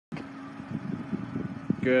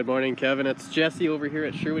Good morning, Kevin. It's Jesse over here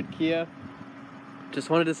at Sherwood Kia.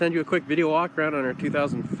 Just wanted to send you a quick video walk around on our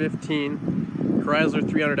 2015 Chrysler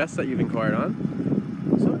 300S that you've inquired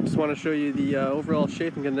on. So I just want to show you the overall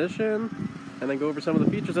shape and condition, and then go over some of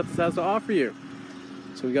the features that this has to offer you.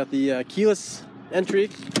 So we got the keyless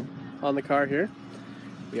entry on the car here.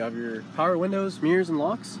 We have your power windows, mirrors, and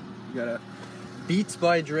locks. You got a Beats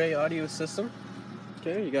by Dre audio system.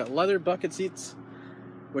 Okay, you got leather bucket seats,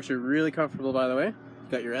 which are really comfortable, by the way.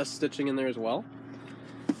 You got your S stitching in there as well.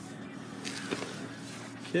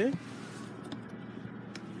 Okay.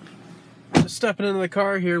 Just stepping into the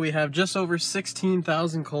car here, we have just over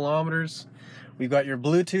 16,000 kilometers. We've got your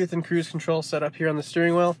Bluetooth and cruise control set up here on the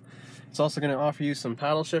steering wheel. It's also going to offer you some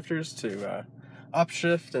paddle shifters to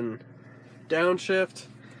upshift and downshift.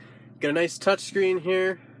 Got a nice touchscreen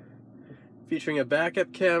here, featuring a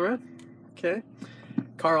backup camera. Okay.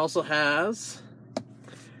 Car also has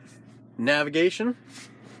navigation.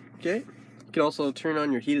 Okay. You can also turn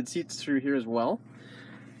on your heated seats through here as well.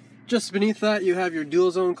 Just beneath that, you have your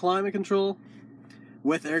dual zone climate control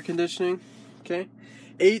with air conditioning. Okay.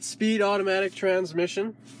 8-speed automatic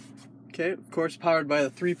transmission. Okay. Of course, powered by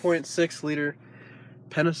the 3.6 liter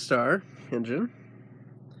Pentastar engine.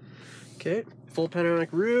 Okay. Full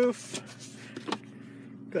panoramic roof.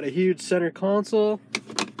 Got a huge center console.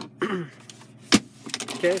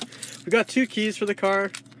 Okay, we got 2 keys for the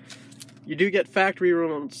car. You do get factory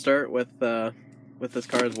remote start with this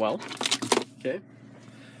car as well. Okay,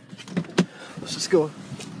 let's just go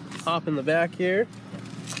hop in the back here.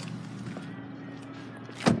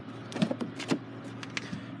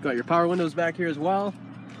 Got your power windows back here as well.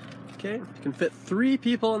 Okay, you can fit 3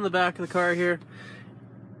 people in the back of the car here.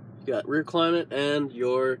 You got rear climate and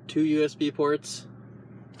your 2 USB ports.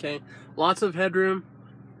 Okay, lots of headroom,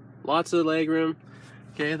 lots of leg room.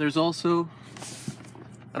 Okay, there's also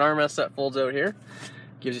an armrest that folds out here.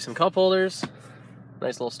 Gives you some cup holders,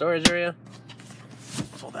 nice little storage area.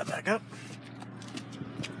 Fold that back up.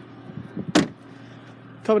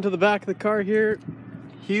 Coming to the back of the car here,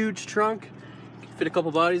 huge trunk. You can fit a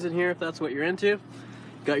couple bodies in here if that's what you're into.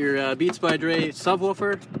 Got your Beats by Dre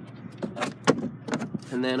subwoofer.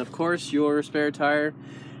 And then of course your spare tire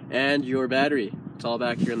and your battery. It's all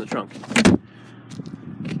back here in the trunk.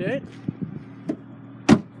 Okay.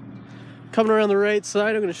 Coming around the right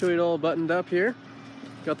side, I'm going to show you it all buttoned up here.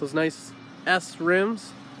 Got those nice S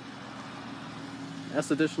rims,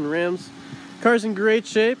 S edition rims. Car's in great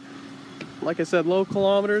shape. Like I said, low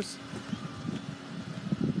kilometers.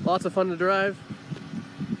 Lots of fun to drive.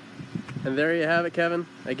 And there you have it, Kevin.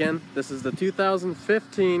 Again, this is the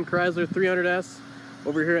 2015 Chrysler 300S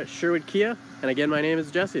over here at Sherwood Kia. And again, my name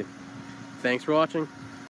is Jesse. Thanks for watching.